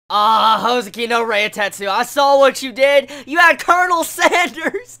Ah, Hoozuki no Reitetsu, I saw what you did. You had Colonel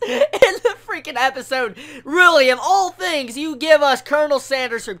Sanders in the freaking episode. Really, of all things, you give us Colonel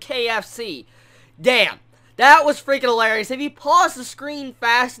Sanders from KFC. Damn. That was freaking hilarious. If you pause the screen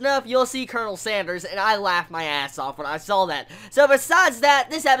fast enough, you'll see Colonel Sanders, and I laughed my ass off when I saw that. So besides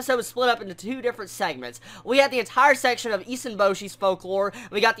that, this episode was split up into two different segments. We had the entire section of Issun-bōshi's folklore,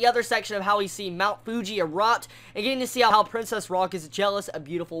 we got the other section of how we see Mount Fuji erupt, and getting to see how Princess Rock is jealous of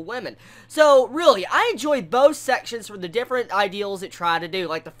beautiful women. So really, I enjoyed both sections for the different ideals it tried to do.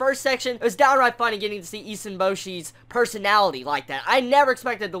 Like the first section, it was downright funny getting to see Issun-bōshi's personality like that. I never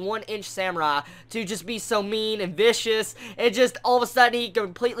expected the 1-inch samurai to just be so mean and vicious, and just all of a sudden he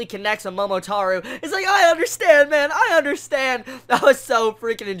completely connects with Momotaro. It's like, I understand, man, I understand. That was so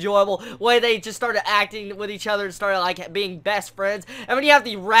freaking enjoyable, the way they just started acting with each other and started like being best friends. And when you have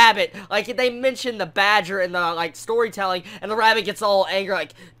the rabbit, like they mentioned the badger in the like storytelling, and the rabbit gets all angry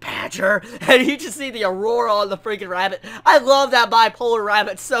like, badger, and you just see the aurora on the freaking rabbit. I love that bipolar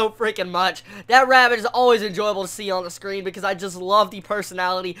rabbit so freaking much. That rabbit is always enjoyable to see on the screen because I just love the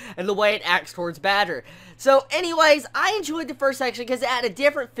personality and the way it acts towards badger. So anyways, I enjoyed the first section because it had a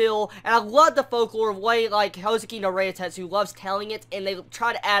different feel, and I love the folklore way like Hoozuki no Reitetsu loves telling it, and they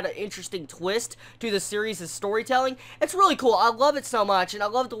try to add an interesting twist to the series' storytelling. It's really cool. I love it so much, and I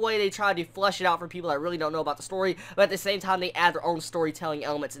love the way they try to flesh it out for people that really don't know about the story, but at the same time they add their own storytelling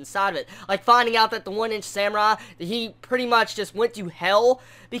elements inside of it. Like finding out that the 1-inch samurai, he pretty much just went to hell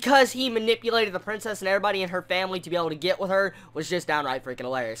because he manipulated the princess and everybody in her family to be able to get with her, was just downright freaking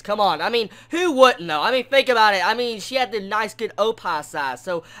hilarious. Come on, I mean, who wouldn't though? I mean, think about it. I mean, she had the nice good oppa size,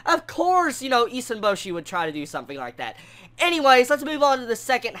 so of course, you know, Issunboshi would try to do something like that. Anyways, let's move on to the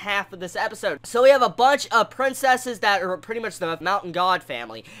second half of this episode. So we have a bunch of princesses that are pretty much the mountain god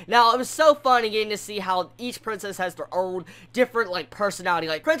family. Now, it was so fun getting to see how each princess has their own different, like, personality.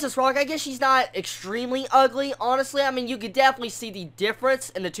 Like, Princess Rock, I guess she's not extremely ugly, honestly. I mean, you could definitely see the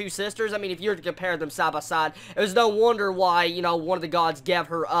difference in the two sisters. I mean, if you were to compare them side by side, it was no wonder why, you know, one of the gods gave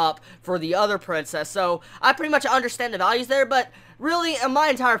her up for the other princess. So, I pretty much understand the values there, but really, in my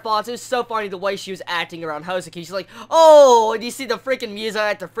entire thoughts, it was so funny the way she was acting around Hoozuki. She's like, oh, and you see the freaking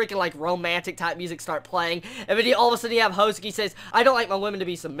music, the freaking, like, romantic type music start playing, and then all of a sudden you have Hoozuki says, I don't like my women to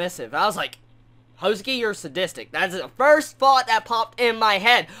be submissive. And I was like, Hoozuki, you're sadistic. That's the first thought that popped in my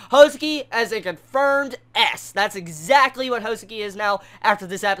head. Hoozuki as a confirmed S. That's exactly what Hoozuki is now after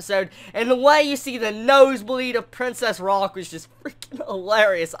this episode. And the way you see the nosebleed of Princess Rock was just freaking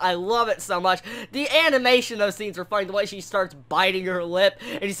hilarious. I love it so much. The animation of those scenes are funny. The way she starts biting her lip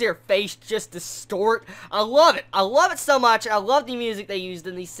and you see her face just distort. I love it. I love it so much. I love the music they used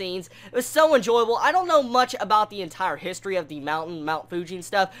in these scenes. It was so enjoyable. I don't know much about the entire history of the Mount Fuji and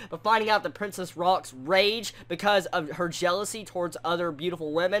stuff, but finding out that Princess Rock's rage because of her jealousy towards other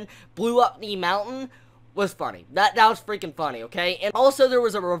beautiful women blew up the mountain was funny. That was freaking funny, okay? And also, there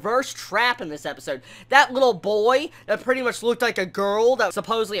was a reverse trap in this episode. That little boy that pretty much looked like a girl that was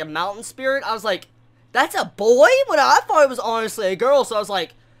supposedly a mountain spirit, I was like, that's a boy? But I thought it was honestly a girl, so I was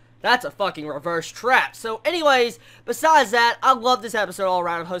like, that's a fucking reverse trap. So anyways, besides that, I love this episode all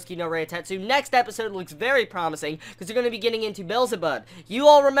around of Hoozuki no Reitetsu. Next episode looks very promising because you're going to be getting into Beelzebub. You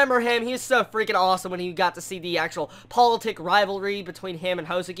all remember him. He was so freaking awesome when you got to see the actual politic rivalry between him and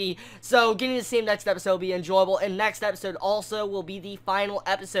Hoozuki. So getting to see him next episode will be enjoyable. And next episode also will be the final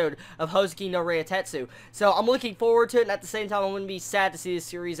episode of Hoozuki no Reitetsu. So I'm looking forward to it, and at the same time, I'm going to be sad to see this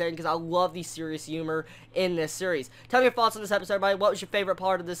series end because I love the serious humor in this series. Tell me your thoughts on this episode, everybody. What was your favorite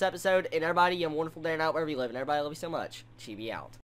part of this episode? And everybody, you have a wonderful day and night wherever you live. And everybody, I love you so much. Chibi out.